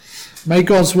May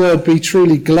God's word be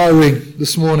truly glowing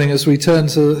this morning as we turn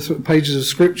to the pages of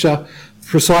Scripture,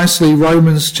 precisely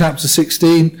Romans chapter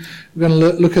 16. We're going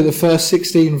to look at the first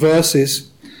 16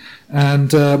 verses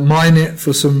and mine it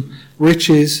for some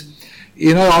riches.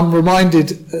 You know, I'm reminded,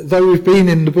 though we've been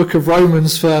in the book of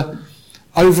Romans for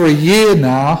over a year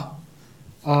now,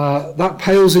 that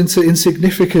pales into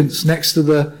insignificance next to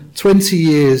the 20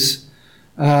 years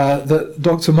that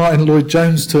Dr. Martin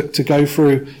Lloyd-Jones took to go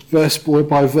through verse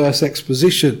by verse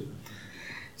exposition.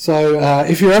 So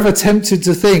if you're ever tempted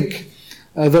to think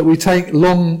that we take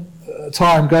long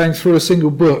time going through a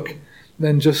single book,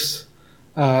 then just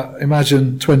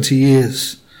imagine 20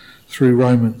 years through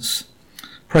Romans.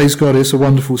 Praise God, it's a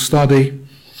wonderful study.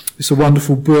 It's a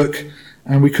wonderful book,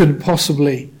 and we couldn't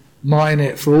possibly mine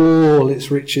it for all its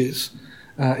riches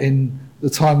in the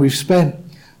time we've spent.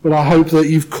 But I hope that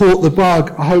you've caught the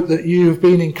bug. I hope that you have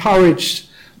been encouraged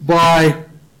by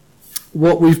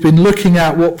what we've been looking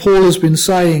at, what Paul has been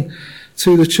saying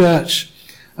to the church.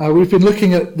 We've been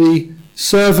looking at the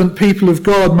servant people of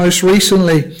God most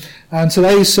recently, and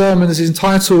today's sermon is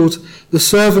entitled The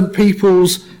Servant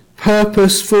People's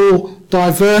Purposeful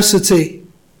Diversity.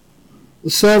 The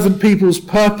servant people's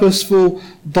purposeful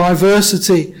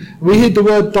diversity. We hear the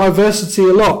word diversity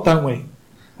a lot, don't we,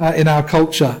 in our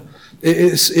culture.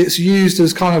 It's used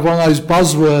as kind of one of those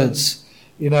buzzwords,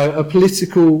 you know, a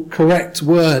politically correct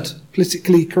word,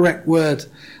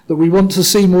 that we want to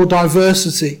see more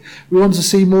diversity. We want to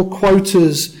see more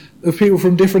quotas of people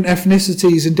from different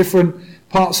ethnicities in different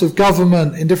parts of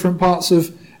government, in different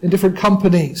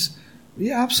companies.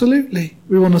 Yeah, absolutely.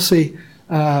 We want to see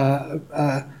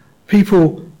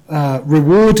people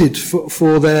rewarded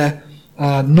for their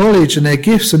knowledge and their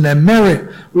gifts and their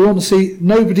merit. We want to see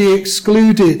nobody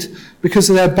excluded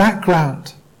because of their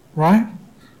background, right?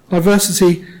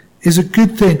 Diversity is a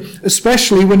good thing,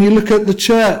 especially when you look at the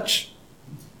church,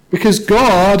 because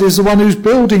God is the one who's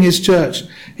building his church.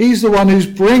 He's the one who's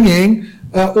bringing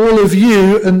all of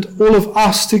you and all of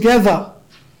us together,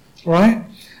 right?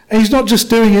 And he's not just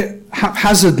doing it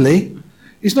haphazardly.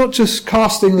 He's not just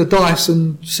casting the dice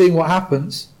and seeing what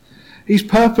happens. He's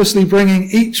purposely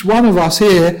bringing each one of us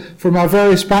here from our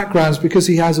various backgrounds because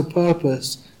he has a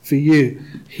purpose for you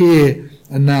here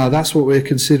and now. That's what we're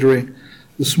considering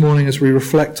this morning as we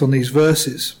reflect on these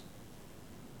verses.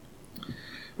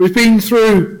 We've been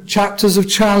through chapters of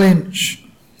challenge.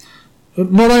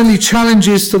 Not only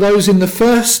challenges to those in the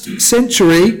first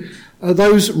century,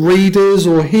 those readers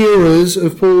or hearers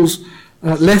of Paul's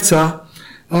letter,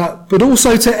 but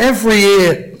also to every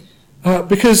ear,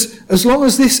 because as long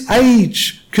as this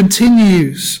age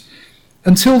continues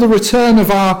until the return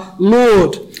of our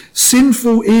Lord,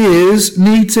 sinful ears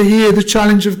need to hear the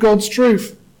challenge of God's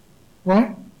truth,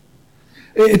 right?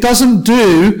 It doesn't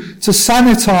do to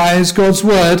sanitize God's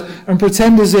word and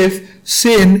pretend as if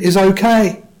sin is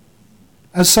okay,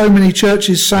 as so many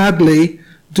churches sadly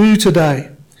do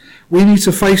today. We need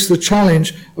to face the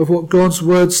challenge of what God's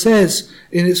word says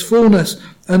in its fullness.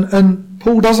 And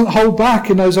Paul doesn't hold back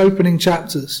in those opening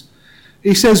chapters.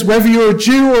 He says, whether you're a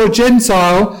Jew or a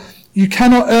Gentile, you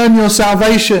cannot earn your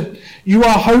salvation. You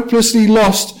are hopelessly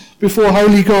lost before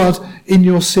holy God in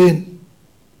your sin.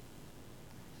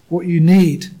 What you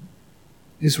need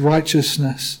is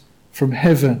righteousness from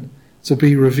heaven to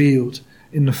be revealed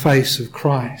in the face of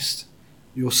Christ,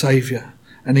 your Saviour.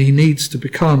 And he needs to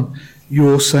become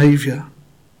your Saviour.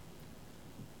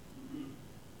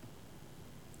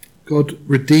 God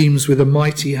redeems with a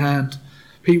mighty hand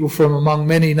people from among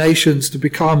many nations to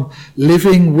become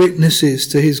living witnesses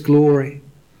to his glory,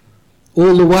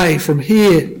 all the way from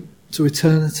here to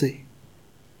eternity.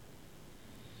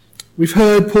 We've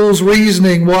heard Paul's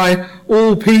reasoning why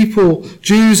all people,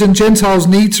 Jews and Gentiles,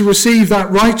 need to receive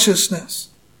that righteousness.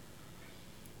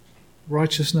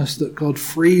 Righteousness that God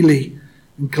freely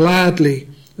and gladly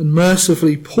and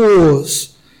mercifully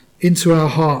pours into our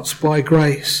hearts by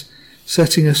grace,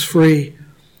 setting us free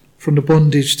from the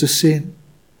bondage to sin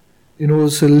in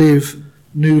order to live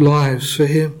new lives for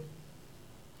him.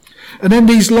 And then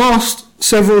these last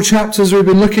several chapters we've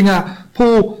been looking at,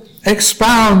 Paul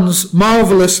expounds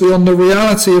marvelously on the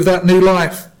reality of that new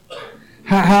life,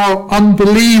 how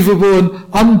unbelievable and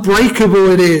unbreakable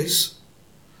it is,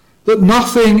 that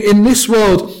nothing in this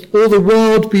world or the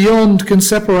world beyond can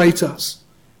separate us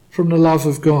from the love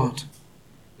of God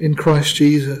in Christ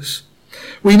Jesus.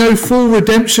 We know full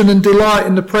redemption and delight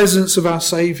in the presence of our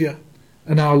Saviour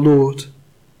and our Lord.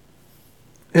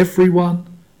 Everyone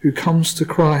who comes to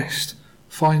Christ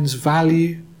finds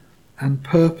value and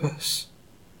purpose,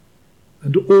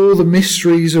 and all the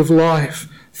mysteries of life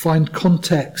find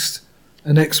context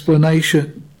and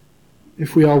explanation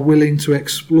if we are willing to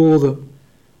explore them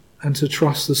and to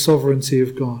trust the sovereignty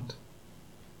of God.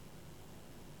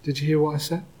 Did you hear what I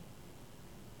said?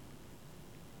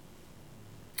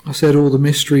 I said all the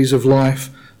mysteries of life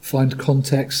find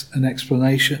context and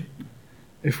explanation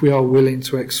if we are willing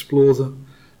to explore them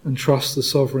and trust the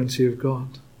sovereignty of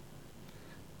God.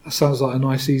 That sounds like a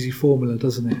nice easy formula,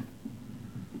 doesn't it?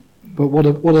 But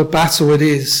what a battle it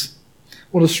is.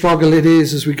 What a struggle it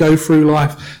is as we go through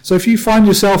life. So if you find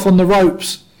yourself on the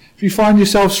ropes, if you find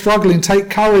yourself struggling, take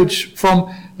courage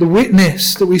from the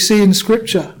witness that we see in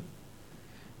Scripture,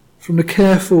 from the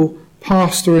careful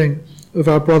pastoring of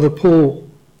our brother Paul.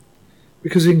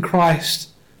 Because in Christ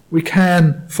we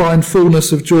can find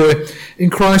fullness of joy. In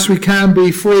Christ we can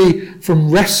be free from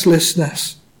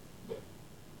restlessness.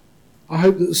 I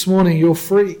hope that this morning you're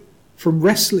free from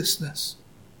restlessness.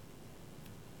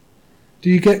 Do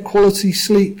you get quality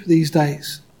sleep these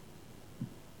days?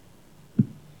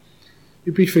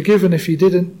 You'd be forgiven if you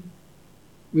didn't,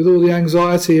 with all the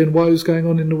anxiety and woes going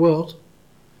on in the world,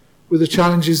 with the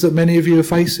challenges that many of you are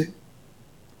facing.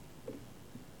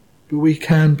 But we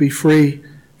can be free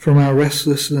from our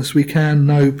restlessness. We can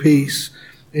know peace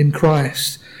in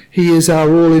Christ. He is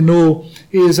our all in all.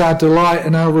 He is our delight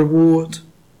and our reward.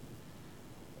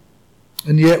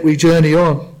 And yet we journey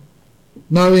on,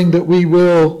 knowing that we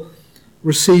will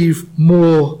receive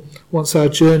more once our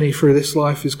journey through this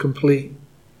life is complete.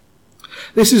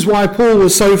 This is why Paul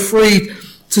was so free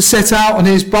to set out on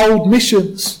his bold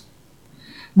missions,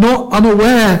 not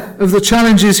unaware of the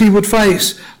challenges he would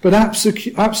face, but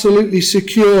absolutely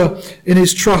secure in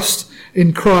his trust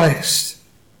in Christ.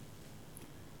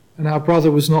 And our brother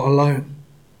was not alone.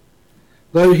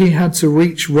 Though he had to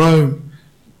reach Rome,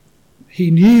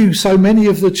 he knew so many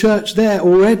of the church there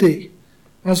already,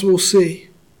 as we'll see,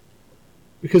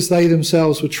 because they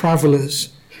themselves were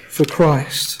travellers for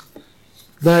Christ.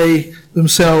 They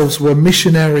themselves were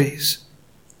missionaries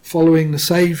following the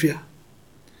Saviour.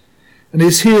 And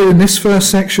it's here in this first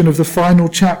section of the final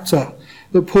chapter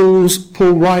that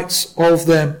Paul writes of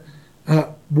them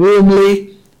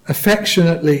warmly,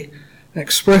 affectionately,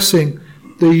 expressing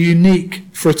the unique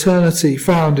fraternity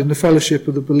found in the fellowship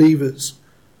of the believers.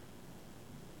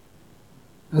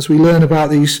 As we learn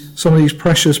about some of these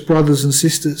precious brothers and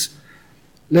sisters,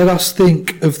 let us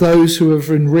think of those who have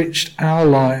enriched our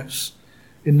lives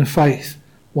in the faith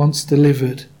once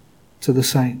delivered to the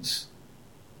saints.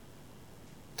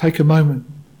 Take a moment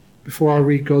before I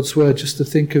read God's word just to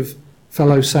think of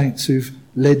fellow saints who've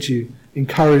led you,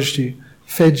 encouraged you,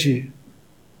 fed you,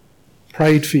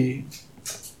 prayed for you,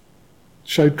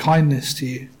 showed kindness to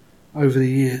you over the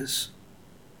years.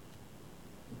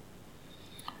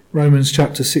 Romans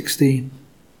chapter 16,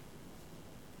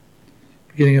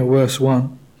 beginning at verse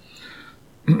 1.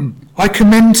 I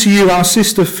commend to you our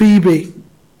sister Phoebe,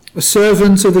 a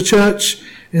servant of the church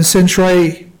in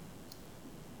Cenchreae.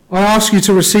 I ask you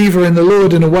to receive her in the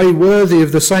Lord in a way worthy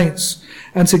of the saints,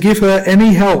 and to give her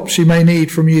any help she may need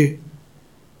from you,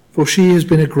 for she has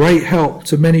been a great help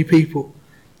to many people,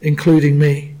 including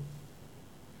me.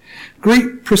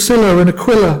 Greet Priscilla and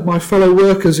Aquila, my fellow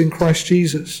workers in Christ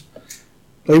Jesus.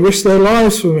 They risked their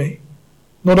lives for me.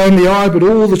 Not only I, but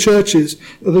all the churches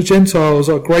of the Gentiles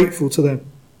are grateful to them.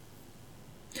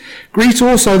 Greet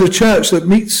also the church that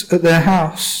meets at their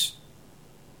house.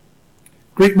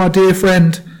 Greet my dear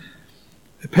friend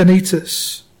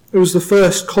Epenetus, who was the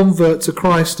first convert to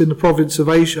Christ in the province of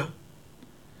Asia.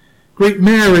 Greet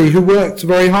Mary, who worked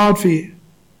very hard for you.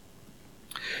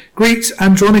 Greet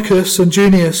Andronicus and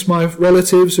Junius, my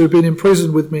relatives who have been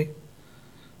imprisoned with me.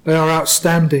 They are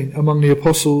outstanding among the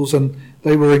apostles, and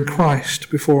they were in Christ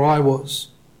before I was.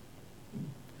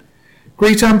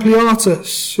 Greet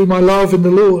Ampliatus, whom I love in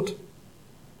the Lord.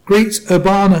 Greet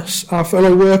Urbanus, our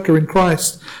fellow worker in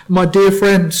Christ, and my dear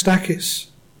friend Stachys.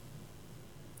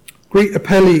 Greet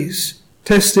Apelles,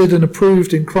 tested and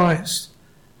approved in Christ.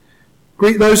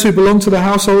 Greet those who belong to the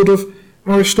household of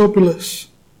Aristobulus.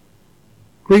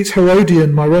 Greet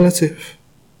Herodion, my relative.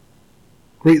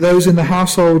 Greet those in the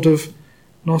household of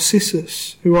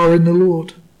Narcissus, who are in the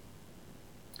Lord.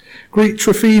 Greet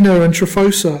Tryphena and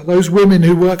Tryphosa, those women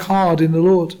who work hard in the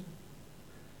Lord.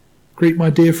 Greet my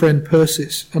dear friend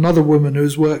Persis, another woman who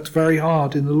has worked very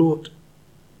hard in the Lord.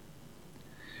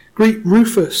 Greet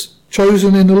Rufus,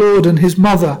 chosen in the Lord, and his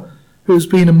mother, who has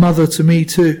been a mother to me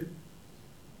too.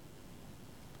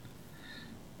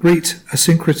 Greet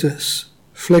Asyncritus,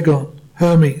 Phlegon,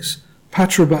 Hermes,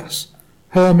 Patrobas,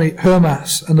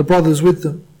 Hermas, and the brothers with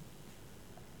them.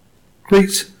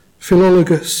 Greet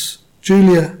Philologus,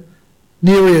 Julia,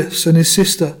 Nereus and his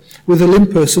sister, with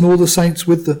Olympus and all the saints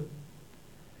with them.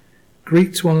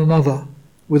 Greet one another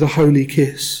with a holy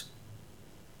kiss.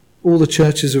 All the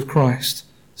churches of Christ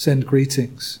send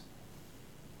greetings.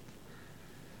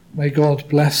 May God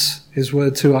bless his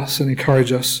word to us and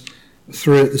encourage us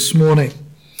through it this morning.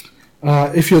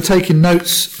 If you're taking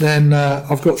notes, then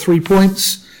I've got 3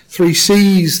 points, 3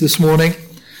 C's this morning,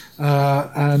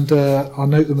 and I'll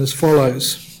note them as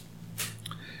follows.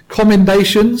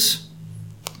 Commendations,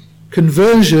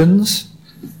 conversions,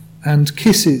 and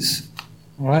kisses.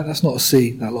 All right, that's not a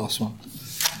C, that last one,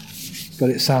 but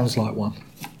it sounds like one.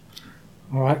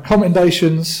 All right,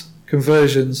 commendations,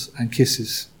 conversions, and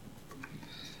kisses.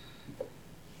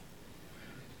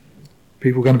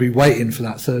 People are going to be waiting for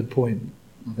that third point,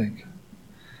 I think.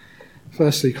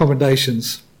 Firstly,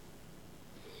 commendations.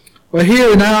 Well,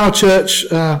 here in our church,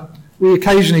 we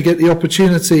occasionally get the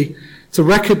opportunity to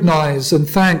recognise and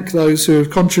thank those who have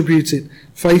contributed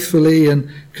faithfully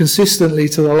and consistently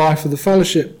to the life of the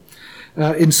fellowship.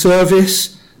 In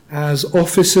service, as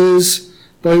officers,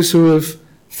 those who have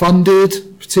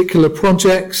funded particular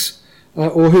projects,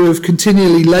 or who have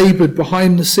continually laboured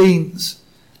behind the scenes,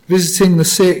 visiting the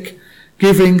sick,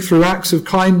 giving through acts of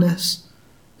kindness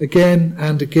again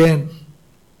and again.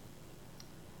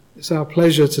 It's our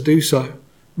pleasure to do so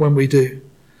when we do,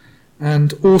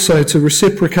 and also to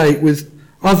reciprocate with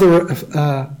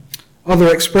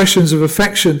other expressions of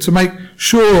affection to make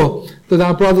sure that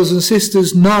our brothers and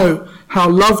sisters know how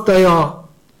loved they are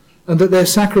and that their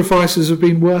sacrifices have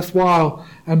been worthwhile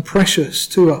and precious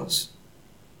to us.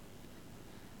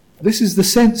 This is the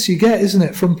sense you get, isn't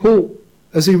it, from Paul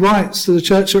as he writes to the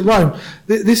church at Rome.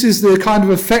 This is the kind of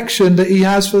affection that he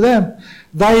has for them.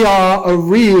 They are a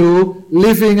real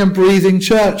living and breathing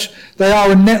church. They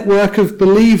are a network of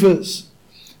believers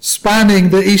spanning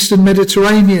the Eastern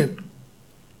Mediterranean.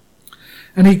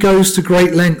 And he goes to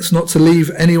great lengths not to leave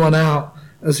anyone out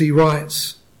as he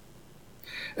writes.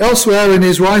 Elsewhere in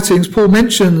his writings, Paul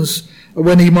mentions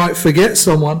when he might forget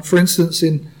someone. For instance,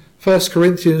 in 1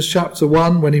 Corinthians chapter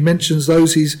 1, when he mentions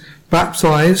those he's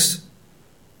baptized.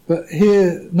 But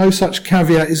here, no such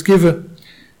caveat is given.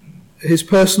 His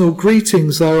personal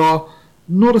greetings, though, are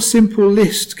not a simple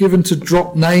list given to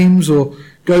drop names or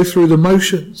go through the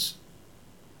motions.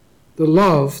 The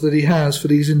love that he has for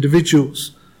these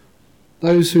individuals,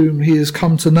 those whom he has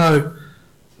come to know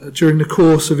during the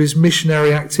course of his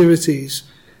missionary activities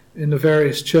in the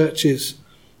various churches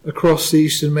across the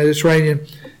Eastern Mediterranean,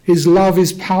 his love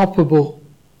is palpable.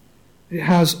 It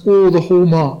has all the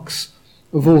hallmarks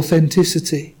of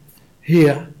authenticity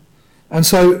here. And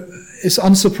so it's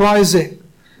unsurprising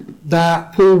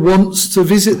that Paul wants to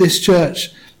visit this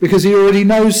church because he already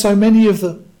knows so many of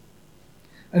them.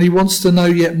 And he wants to know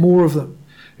yet more of them.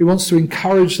 He wants to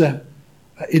encourage them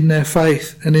in their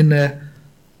faith and in their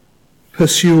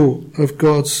pursuit of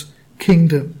God's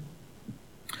kingdom.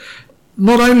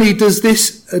 Not only does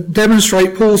this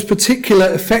demonstrate Paul's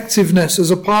particular effectiveness as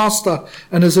a pastor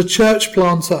and as a church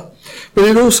planter, but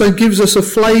it also gives us a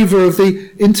flavour of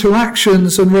the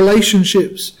interactions and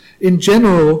relationships in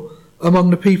general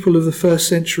among the people of the first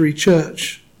century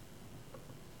church.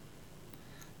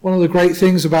 One of the great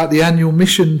things about the annual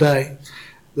mission day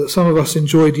that some of us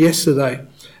enjoyed yesterday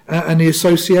and the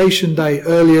association day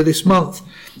earlier this month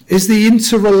is the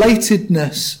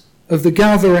interrelatedness of the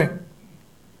gathering.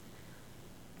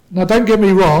 Now, don't get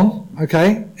me wrong,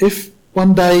 okay? If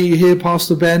one day you hear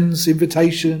Pastor Ben's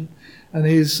invitation and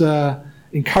his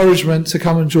encouragement to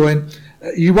come and join,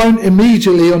 you won't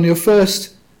immediately on your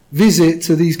first visit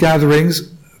to these gatherings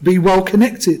be well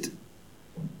connected.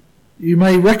 You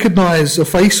may recognise a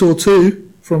face or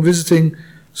two from visiting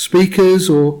speakers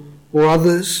or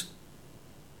others.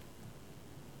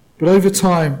 But over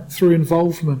time, through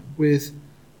involvement with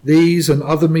these and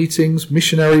other meetings,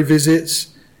 missionary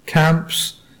visits,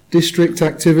 camps, district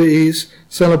activities,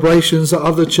 celebrations at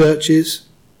other churches.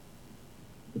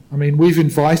 I mean, we've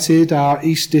invited our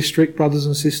East District brothers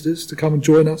and sisters to come and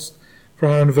join us for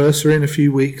our anniversary in a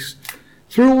few weeks.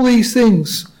 Through all these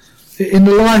things, in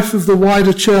the life of the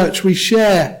wider church, we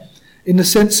share in the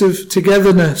sense of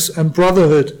togetherness and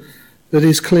brotherhood that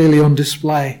is clearly on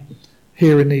display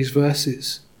here in these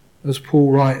verses, as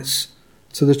Paul writes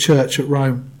to the church at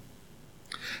Rome.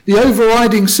 The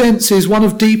overriding sense is one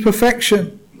of deep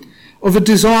affection, of a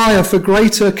desire for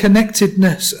greater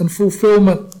connectedness and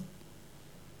fulfillment.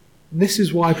 And this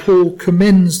is why Paul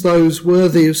commends those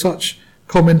worthy of such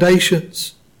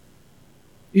commendations.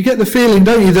 You get the feeling,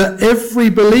 don't you, that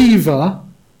every believer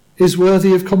is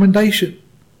worthy of commendation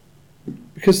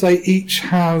because they each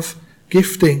have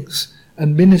giftings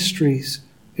and ministries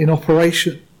in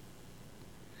operation.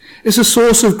 It's a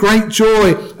source of great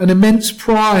joy and immense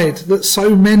pride that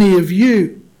so many of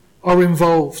you are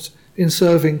involved in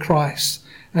serving Christ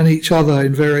and each other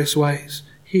in various ways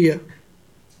here.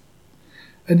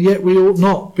 And yet we ought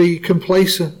not be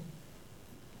complacent,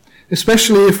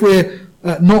 especially if we're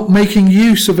not making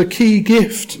use of a key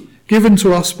gift given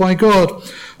to us by God,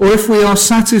 or if we are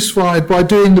satisfied by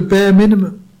doing the bare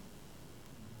minimum.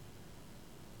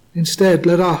 Instead,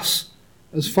 let us,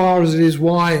 as far as it is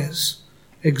wise,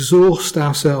 exhaust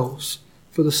ourselves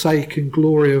for the sake and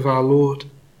glory of our Lord.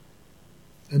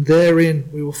 And therein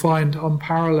we will find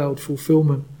unparalleled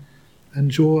fulfillment and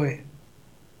joy.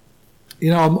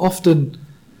 You know, I'm often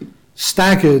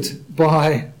staggered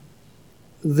by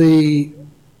the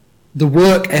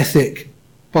work ethic,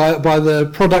 by the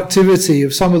productivity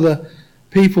of some of the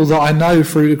people that I know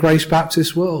through the Grace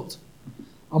Baptist world.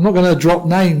 I'm not going to drop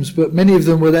names, but many of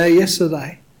them were there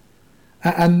yesterday.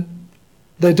 And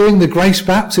they're doing the Grace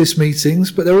Baptist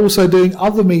meetings, but they're also doing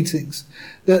other meetings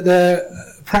that they're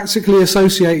practically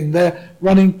associating. They're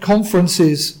running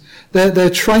conferences, they're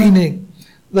training,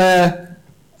 they're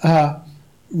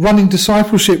running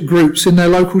discipleship groups in their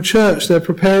local church, they're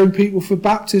preparing people for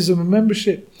baptism and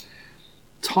membership,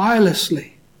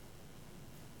 tirelessly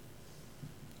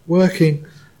working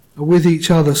with each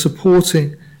other,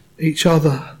 supporting each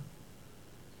other.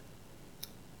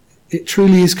 It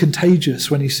truly is contagious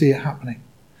when you see it happening.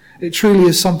 It truly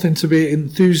is something to be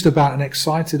enthused about and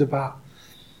excited about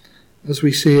as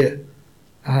we see it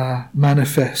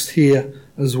manifest here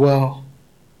as well.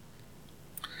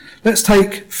 Let's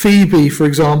take Phoebe, for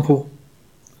example,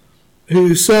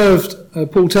 who served,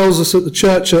 Paul tells us, at the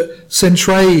church at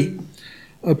Centrae,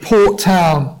 a port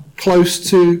town close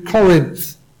to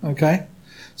Corinth. Okay,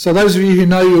 so those of you who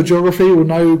know your geography will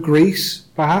know Greece,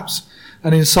 perhaps,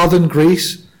 and in southern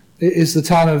Greece it is the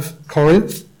town of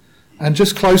Corinth, and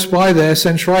just close by there,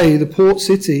 Centrae, the port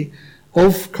city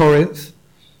of Corinth.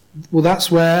 Well, that's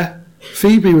where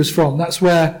Phoebe was from. That's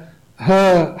where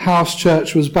her house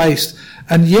church was based.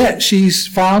 And yet she's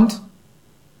found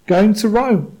going to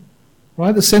Rome,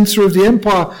 right? The centre of the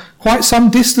empire, quite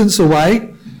some distance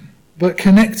away, but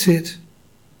connected.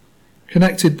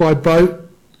 Connected by boat,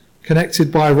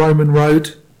 connected by Roman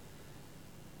road.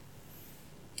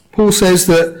 Paul says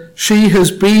that she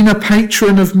has been a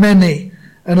patron of many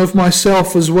and of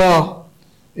myself as well.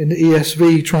 In the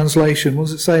ESV translation, what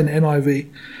does it say in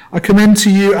NIV? I commend to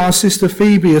you our sister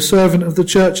Phoebe, a servant of the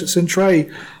church at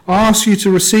Centrae. I ask you to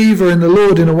receive her in the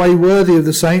Lord in a way worthy of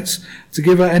the saints, to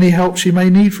give her any help she may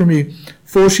need from you.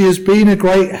 For she has been a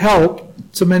great help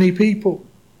to many people,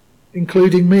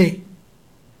 including me.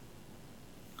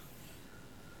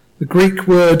 The Greek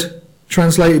word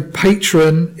translated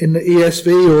patron in the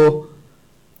ESV, or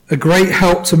a great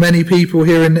help to many people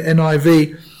here in the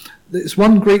NIV, it's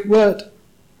one Greek word.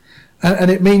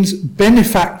 And it means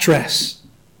benefactress,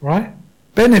 right?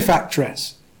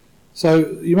 Benefactress.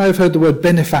 So you may have heard the word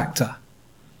benefactor,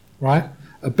 right?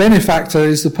 A benefactor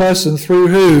is the person through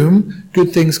whom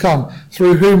good things come,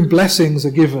 through whom blessings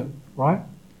are given, right?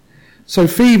 So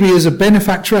Phoebe is a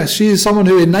benefactress. She is someone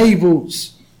who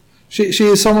enables. She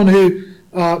is someone who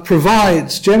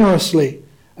provides generously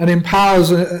and empowers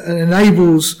and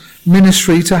enables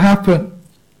ministry to happen.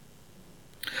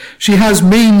 She has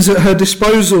means at her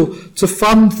disposal to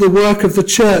fund the work of the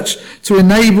church, to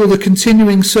enable the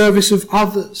continuing service of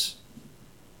others,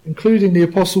 including the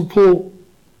Apostle Paul,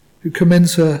 who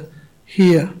commends her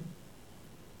here.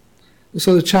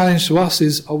 So the challenge to us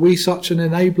is, are we such an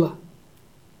enabler?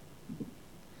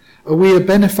 Are we a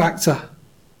benefactor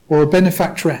or a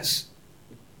benefactress?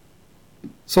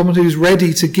 Someone who's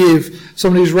ready to give,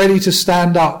 someone who's ready to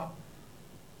stand up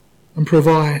and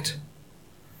provide.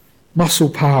 Muscle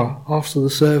power after the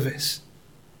service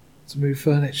to move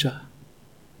furniture.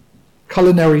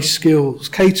 Culinary skills,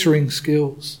 catering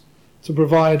skills to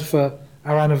provide for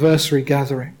our anniversary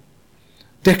gathering.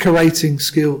 Decorating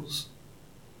skills.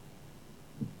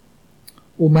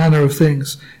 All manner of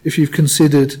things if you've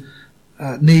considered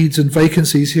needs and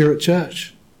vacancies here at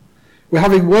church. We're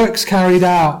having works carried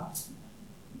out.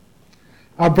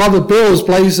 Our brother Bill's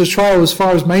blazed the trail as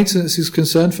far as maintenance is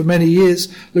concerned for many years,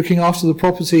 looking after the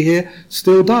property here,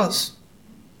 still does.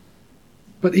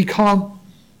 But he can't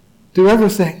do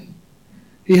everything.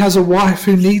 He has a wife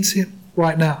who needs him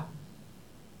right now.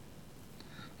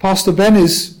 Pastor Ben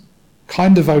is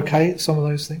kind of okay at some of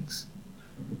those things.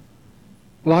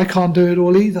 But I can't do it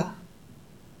all either.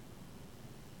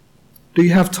 Do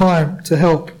you have time to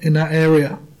help in that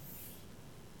area?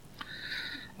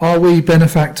 Are we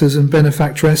benefactors and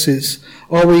benefactresses?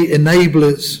 Are we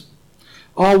enablers?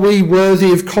 Are we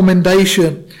worthy of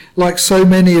commendation like so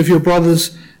many of your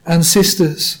brothers and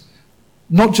sisters?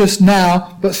 Not just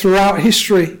now, but throughout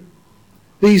history.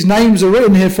 These names are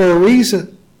written here for a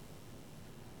reason.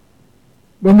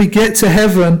 When we get to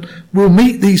heaven, we'll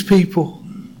meet these people.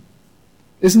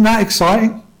 Isn't that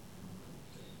exciting?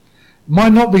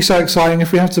 Might not be so exciting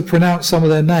if we have to pronounce some of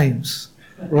their names,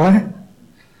 right?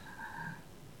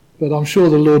 But I'm sure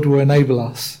the Lord will enable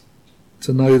us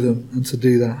to know them and to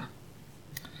do that.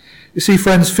 You see,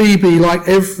 friends, Phoebe, like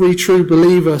every true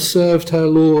believer, served her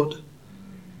Lord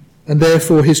and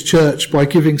therefore his church by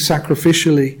giving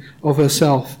sacrificially of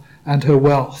herself and her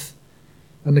wealth.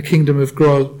 And the kingdom of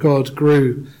God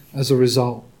grew as a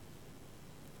result.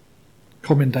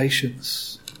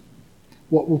 Commendations.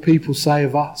 What will people say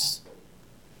of us?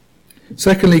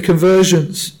 Secondly,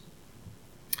 conversions.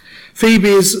 Phoebe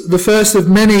is the first of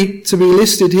many to be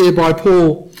listed here by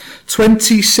Paul.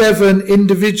 27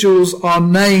 individuals are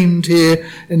named here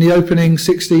in the opening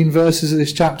 16 verses of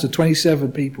this chapter.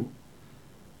 27 people.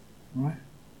 Right?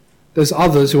 There's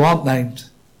others who aren't named,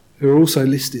 who are also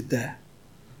listed there.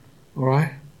 All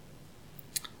right?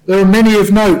 There are many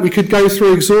of note. We could go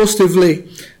through exhaustively.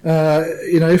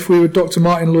 If we were Dr.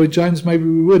 Martin Lloyd-Jones, maybe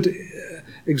we would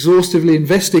exhaustively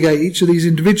investigate each of these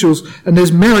individuals, and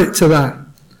there's merit to that.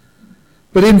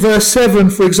 But in verse 7,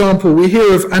 for example, we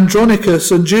hear of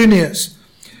Andronicus and Junius,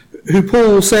 who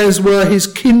Paul says were his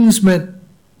kinsmen.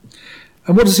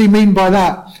 And what does he mean by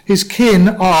that? His kin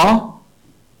are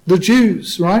the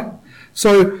Jews, right?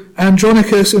 So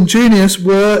Andronicus and Junius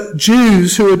were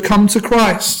Jews who had come to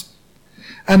Christ.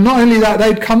 And not only that,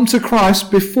 they'd come to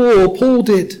Christ before Paul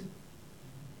did.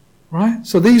 Right?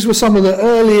 So these were some of the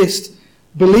earliest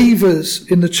believers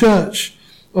in the church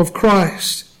of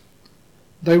Christ.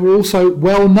 They were also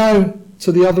well known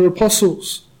to the other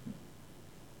apostles.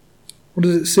 What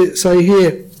does it say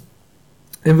here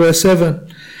in verse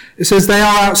 7? It says, they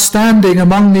are outstanding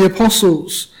among the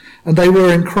apostles, and they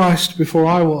were in Christ before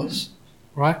I was.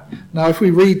 Right? Now, if we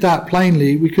read that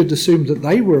plainly, we could assume that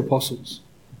they were apostles.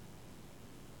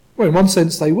 Well, in one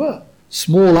sense they were.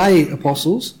 Small a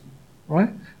apostles. Right?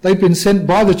 They'd been sent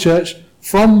by the church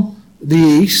from the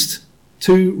east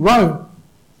to Rome.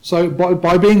 So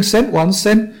by being sent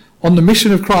on the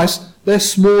mission of Christ, they're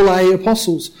small a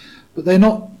apostles. But they're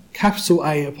not capital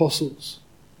A apostles.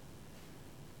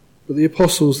 But the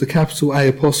apostles, the capital A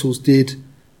apostles, did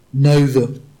know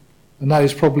them. And that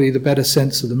is probably the better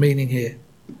sense of the meaning here.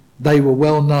 They were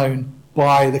well known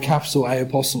by the capital A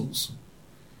apostles.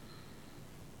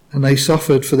 And they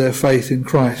suffered for their faith in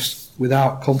Christ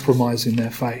without compromising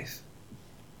their faith.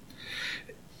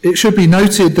 It should be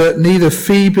noted that neither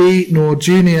Phoebe nor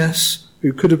Junius,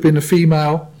 who could have been a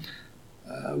female,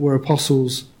 were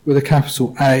apostles with a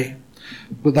capital A.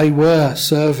 But they were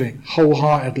serving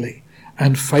wholeheartedly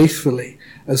and faithfully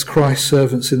as Christ's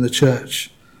servants in the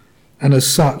church. And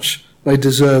as such, they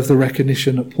deserve the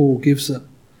recognition that Paul gives them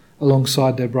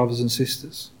alongside their brothers and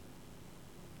sisters.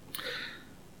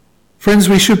 Friends,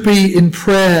 we should be in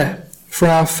prayer for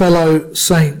our fellow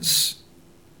saints,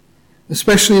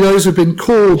 especially those who have been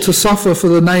called to suffer for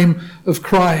the name of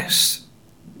Christ.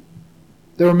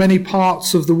 There are many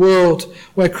parts of the world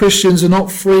where Christians are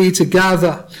not free to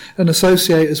gather and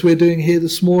associate as we're doing here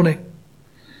this morning.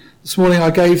 This morning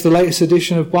I gave the latest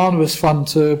edition of Barnabas Fund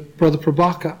to Brother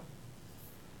Prabhakar.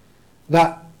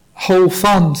 That whole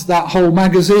fund, that whole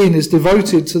magazine is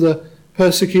devoted to the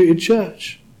persecuted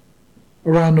church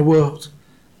around the world,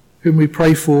 whom we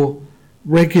pray for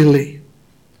regularly.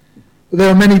 But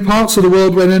there are many parts of the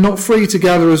world where they're not free to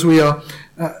gather as we are.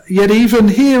 Yet even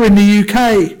here in the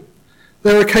UK,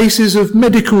 there are cases of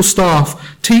medical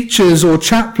staff, teachers or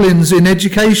chaplains in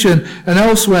education and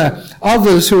elsewhere,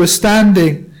 others who are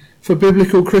standing for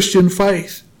biblical Christian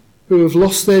faith, who have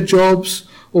lost their jobs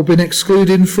or been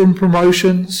excluded from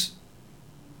promotions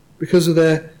because of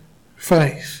their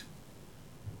faith.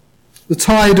 The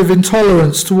tide of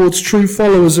intolerance towards true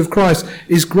followers of Christ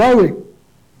is growing.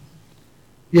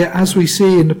 Yet, as we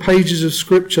see in the pages of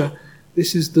Scripture,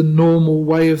 this is the normal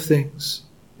way of things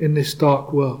in this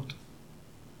dark world.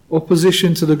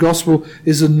 Opposition to the gospel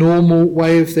is a normal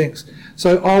way of things.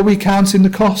 So are we counting the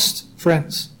cost,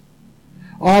 friends?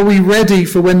 Are we ready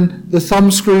for when the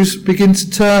thumbscrews begin to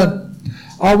turn?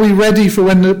 Are we ready for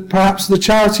when perhaps the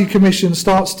Charity Commission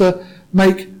starts to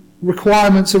make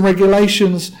requirements and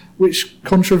regulations which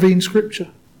contravene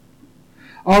Scripture?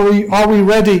 Are we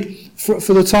ready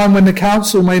for the time when the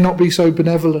council may not be so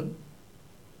benevolent?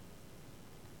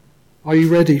 Are you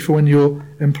ready for when your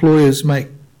employers make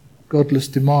godless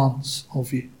demands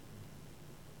of you?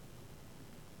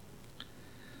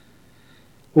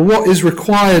 Well, what is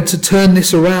required to turn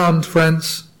this around,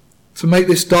 friends, to make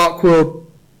this dark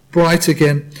world bright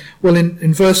again? Well,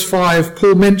 in verse 5,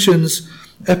 Paul mentions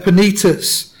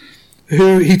Epanetus,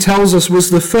 who he tells us was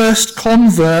the first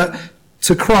convert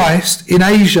to Christ in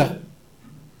Asia.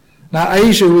 Now,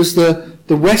 Asia was the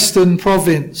western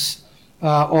province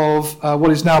of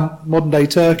what is now modern-day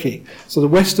Turkey. So the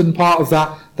western part of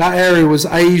that area was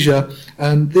Asia,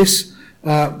 and this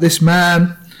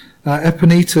man,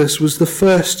 Epanetus, was the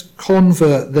first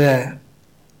convert there.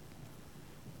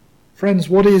 Friends,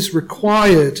 what is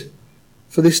required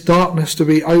for this darkness to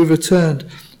be overturned,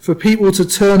 for people to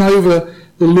turn over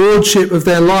the lordship of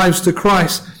their lives to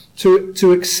Christ,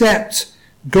 to accept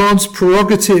God's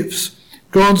prerogatives,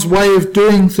 God's way of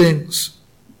doing things?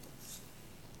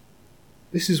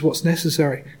 This is what's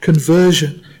necessary.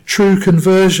 Conversion, true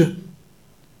conversion.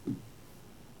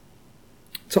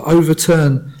 To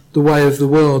overturn the way of the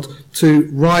world, to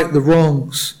right the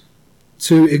wrongs,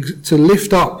 to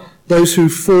lift up those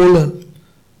who've fallen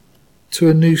to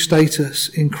a new status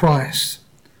in Christ.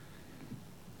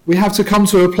 We have to come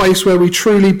to a place where we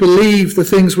truly believe the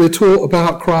things we're taught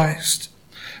about Christ.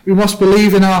 We must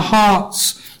believe in our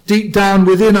hearts, deep down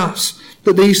within us,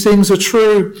 that these things are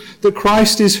true, that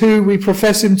Christ is who we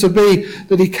profess him to be,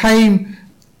 that he came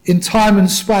in time and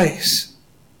space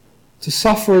to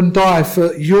suffer and die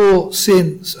for your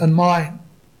sins and mine,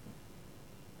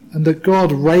 and that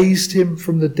God raised him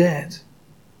from the dead,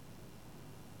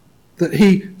 that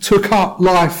he took up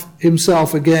life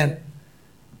himself again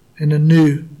in a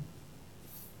new,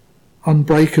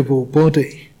 unbreakable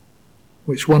body,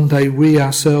 which one day we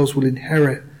ourselves will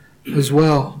inherit as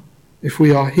well, if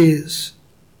we are his.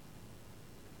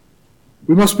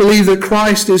 We must believe that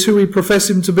Christ is who we profess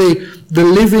him to be, the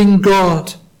living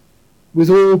God, with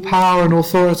all power and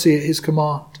authority at his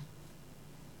command.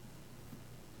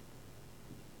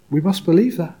 We must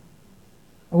believe that.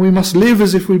 And we must live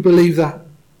as if we believe that.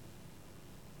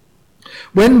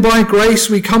 When by grace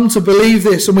we come to believe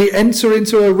this and we enter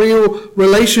into a real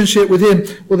relationship with him,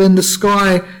 well, then the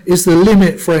sky is the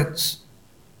limit, friends.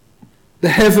 The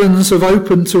heavens have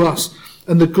opened to us,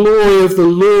 and the glory of the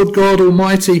Lord God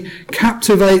Almighty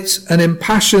captivates and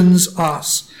impassions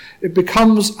us. It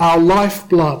becomes our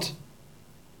lifeblood.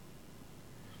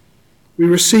 We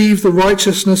receive the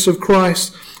righteousness of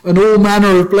Christ and all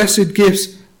manner of blessed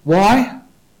gifts. Why?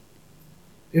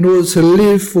 In order to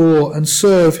live for and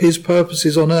serve his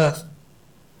purposes on earth.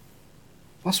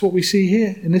 That's what we see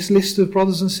here in this list of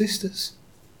brothers and sisters.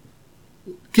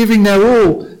 Giving their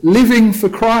all, living for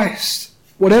Christ,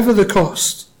 whatever the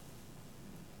cost.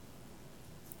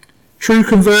 True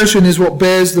conversion is what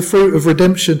bears the fruit of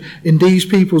redemption in these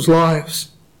people's lives.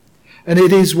 And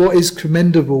it is what is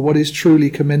commendable, what is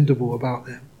truly commendable about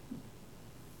them.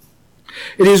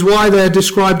 It is why they are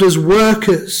described as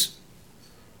workers,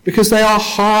 because they are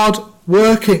hard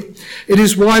working. It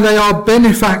is why they are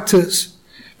benefactors,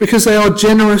 because they are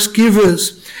generous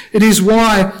givers. It is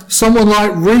why someone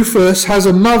like Rufus has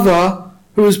a mother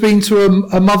who has been to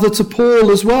a mother to Paul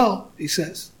as well, he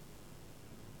says.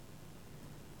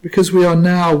 Because we are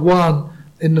now one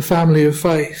in the family of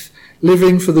faith,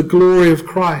 living for the glory of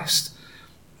Christ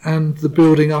and the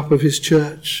building up of his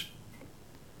church.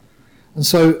 And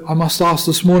so I must ask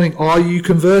this morning, are you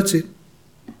converted?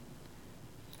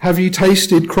 Have you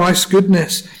tasted Christ's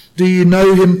goodness? Do you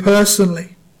know him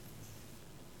personally?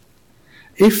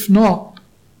 If not,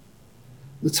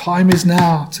 the time is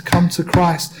now to come to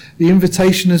Christ. The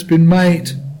invitation has been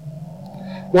made.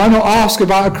 Why not ask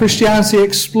about a Christianity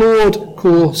Explored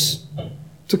course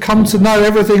to come to know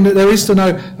everything that there is to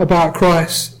know about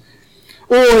Christ?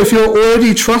 Or if you're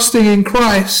already trusting in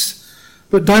Christ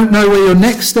but don't know where your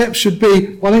next step should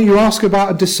be, why don't you ask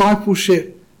about a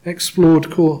Discipleship Explored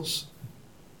course?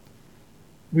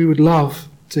 We would love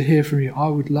to hear from you. I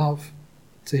would love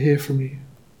to hear from you.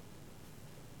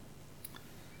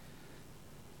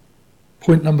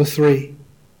 Point number 3,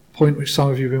 point which some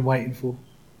of you have been waiting for.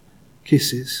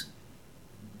 Kisses.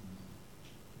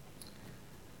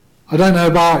 I don't know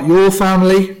about your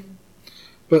family,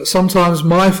 but sometimes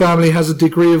my family has a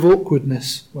degree of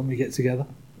awkwardness when we get together.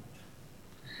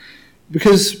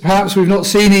 Because perhaps we've not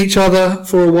seen each other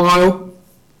for a while,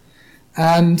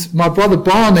 and my brother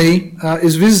Barney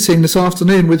is visiting this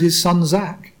afternoon with his son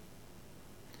Zach.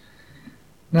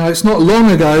 Now, it's not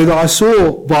long ago that I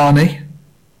saw Barney,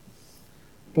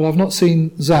 but I've not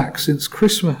seen Zach since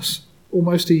Christmas,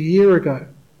 almost a year ago.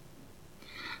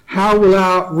 How will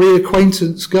our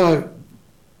reacquaintance go?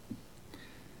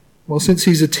 Well, since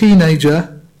he's a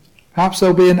teenager, perhaps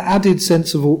there'll be an added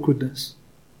sense of awkwardness.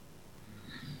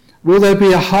 Will there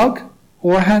be a hug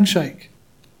or a handshake?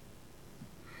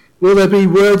 Will there be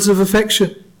words of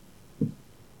affection?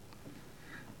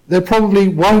 There probably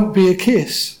won't be a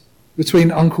kiss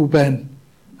between Uncle Ben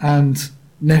and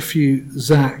nephew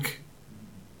Zach.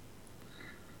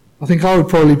 I think I would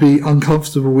probably be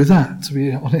uncomfortable with that, to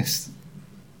be honest.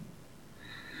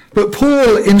 But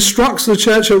Paul instructs the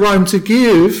church at Rome to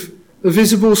give a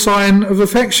visible sign of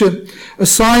affection, a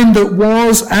sign that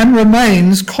was and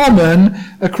remains common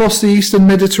across the Eastern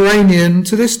Mediterranean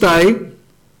to this day,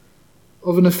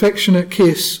 of an affectionate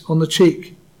kiss on the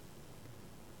cheek.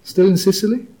 Still in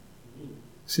Sicily?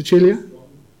 Sicilia?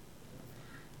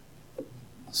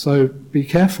 So be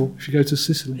careful if you go to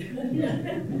Sicily.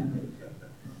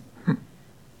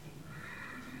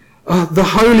 The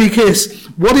holy kiss.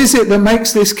 What is it that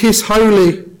makes this kiss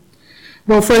holy?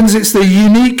 Well, friends, it's the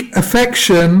unique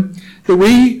affection that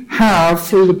we have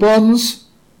through the bonds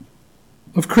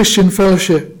of Christian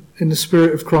fellowship in the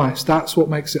Spirit of Christ. That's what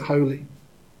makes it holy.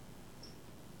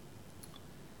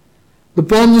 The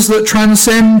bonds that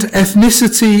transcend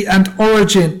ethnicity and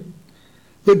origin,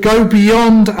 that go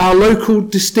beyond our local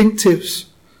distinctives,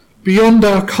 beyond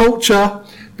our culture,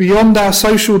 beyond our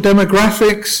social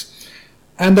demographics,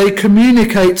 and they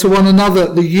communicate to one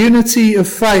another the unity of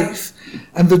faith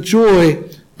and the joy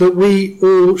that we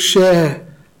all share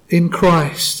in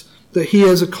Christ, that he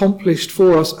has accomplished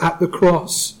for us at the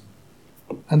cross,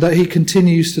 and that he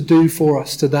continues to do for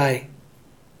us today,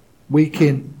 week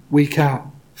in, week out,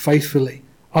 faithfully,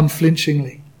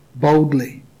 unflinchingly,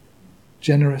 boldly,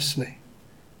 generously,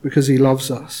 because he loves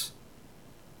us.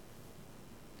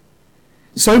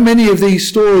 So many of these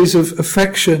stories of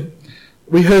affection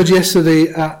we heard yesterday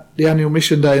at the annual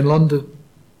Mission Day in London.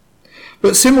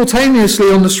 But simultaneously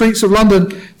on the streets of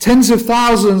London, tens of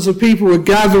thousands of people were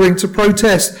gathering to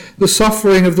protest the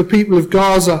suffering of the people of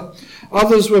Gaza.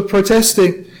 Others were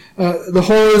protesting the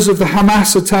horrors of the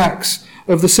Hamas attacks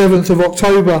of the 7th of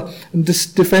October and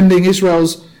defending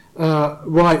Israel's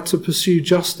right to pursue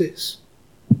justice.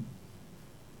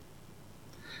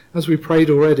 As we prayed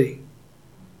already,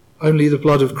 only the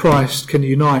blood of Christ can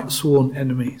unite sworn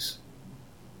enemies.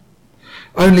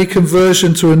 Only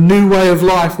conversion to a new way of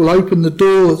life will open the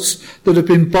doors that have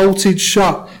been bolted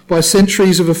shut by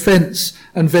centuries of offence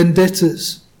and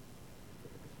vendettas.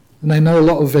 And they know a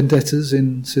lot of vendettas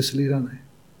in Sicily, don't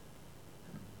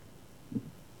they?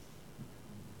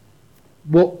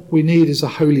 What we need is a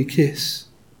holy kiss.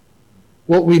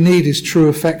 What we need is true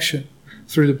affection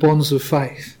through the bonds of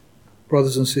faith,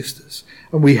 brothers and sisters.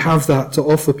 And we have that to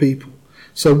offer people.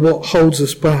 So what holds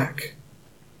us back?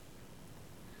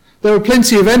 There were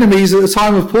plenty of enemies at the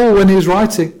time of Paul when he was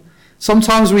writing.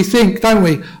 Sometimes we think, don't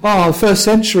we, the first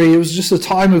century, it was just a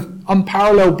time of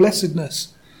unparalleled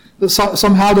blessedness. That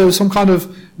somehow there was some kind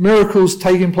of miracles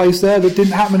taking place there that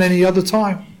didn't happen any other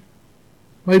time.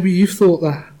 Maybe you've thought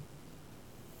that,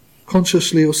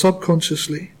 consciously or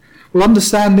subconsciously. Well,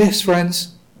 understand this,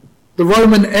 friends. The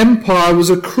Roman Empire was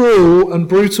a cruel and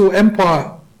brutal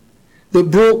empire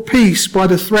that brought peace by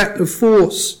the threat of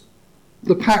force,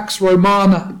 the Pax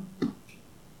Romana.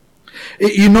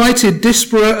 It united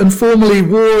disparate and formerly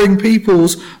warring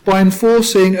peoples by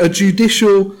enforcing a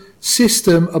judicial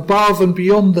system above and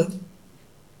beyond them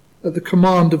at the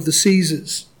command of the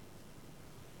Caesars.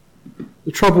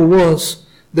 The trouble was,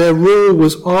 their rule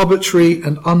was arbitrary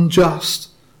and unjust,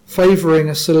 favouring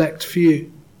a select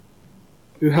few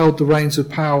who held the reins of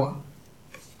power.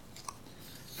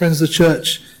 Friends, the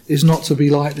church is not to be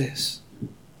like this.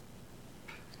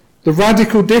 The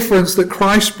radical difference that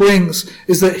Christ brings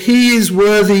is that he is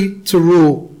worthy to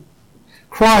rule.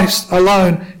 Christ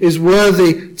alone is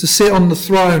worthy to sit on the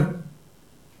throne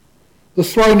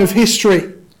of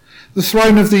history, the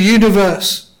throne of the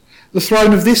universe, the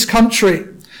throne of this country,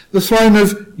 the throne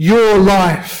of your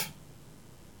life.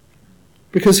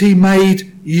 Because he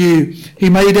made you. He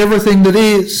made everything that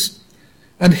is.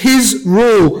 And his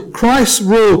rule, Christ's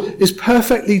rule, is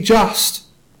perfectly just.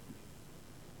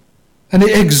 And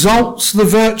it exalts the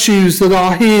virtues that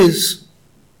are his.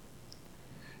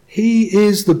 He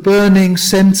is the burning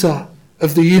centre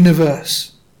of the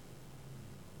universe.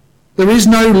 There is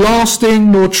no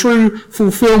lasting nor true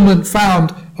fulfilment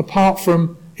found apart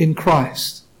from in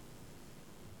Christ.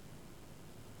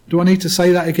 Do I need to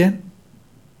say that again?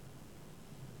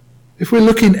 If we're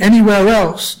looking anywhere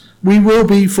else, we will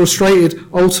be frustrated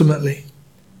ultimately,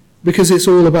 because it's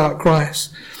all about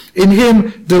Christ. In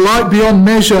him, delight beyond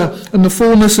measure and the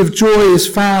fullness of joy is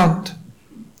found.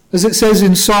 As it says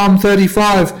in Psalm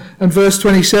 35 and verse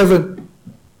 27,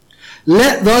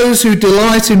 let those who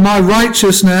delight in my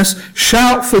righteousness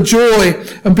shout for joy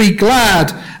and be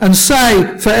glad and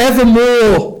say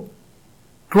forevermore,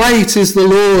 great is the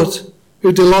Lord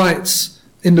who delights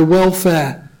in the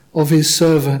welfare of his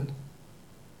servant.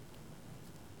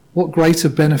 What greater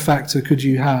benefactor could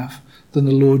you have than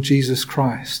the Lord Jesus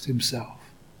Christ himself?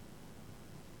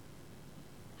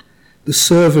 The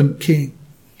servant king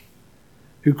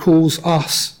who calls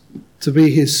us to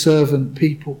be his servant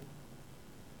people.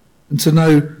 and to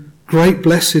know great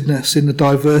blessedness in the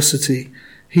diversity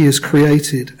he has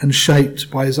created and shaped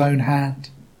by his own hand.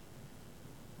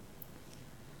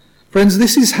 Friends,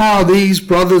 this is how these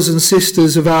brothers and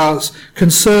sisters of ours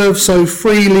can serve so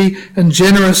freely and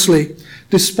generously,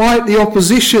 despite the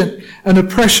opposition and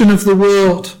oppression of the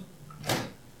world,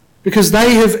 because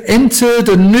they have entered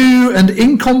a new and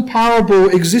incomparable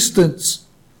existence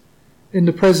in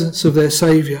the presence of their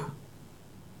Saviour.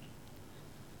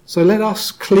 So let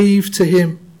us cleave to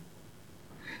him.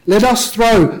 Let us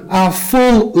throw our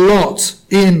full lot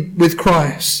in with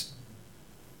Christ,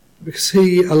 because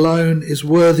he alone is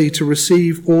worthy to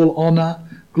receive all honour,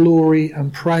 glory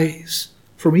and praise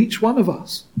from each one of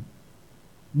us,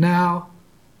 now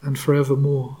and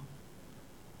forevermore.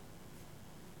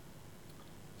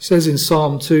 It says in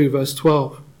Psalm 2 verse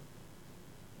 12,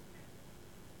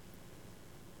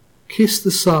 "Kiss the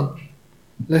Son,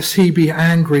 lest he be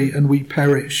angry and we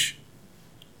perish,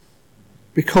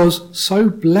 because so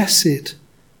blessed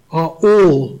are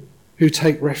all who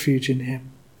take refuge in him."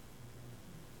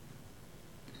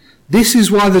 This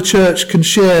is why the church can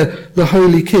share the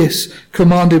holy kiss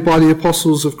commanded by the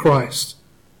apostles of Christ.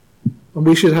 And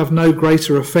we should have no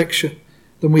greater affection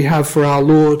than we have for our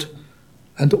Lord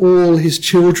and all his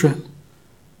children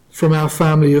from our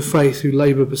family of faith who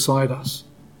labour beside us.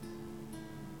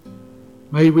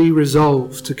 May we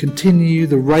resolve to continue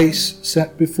the race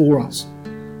set before us,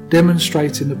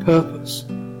 demonstrating the purpose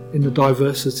in the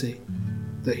diversity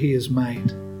that he has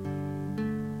made.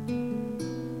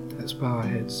 Let's bow our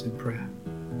heads in prayer.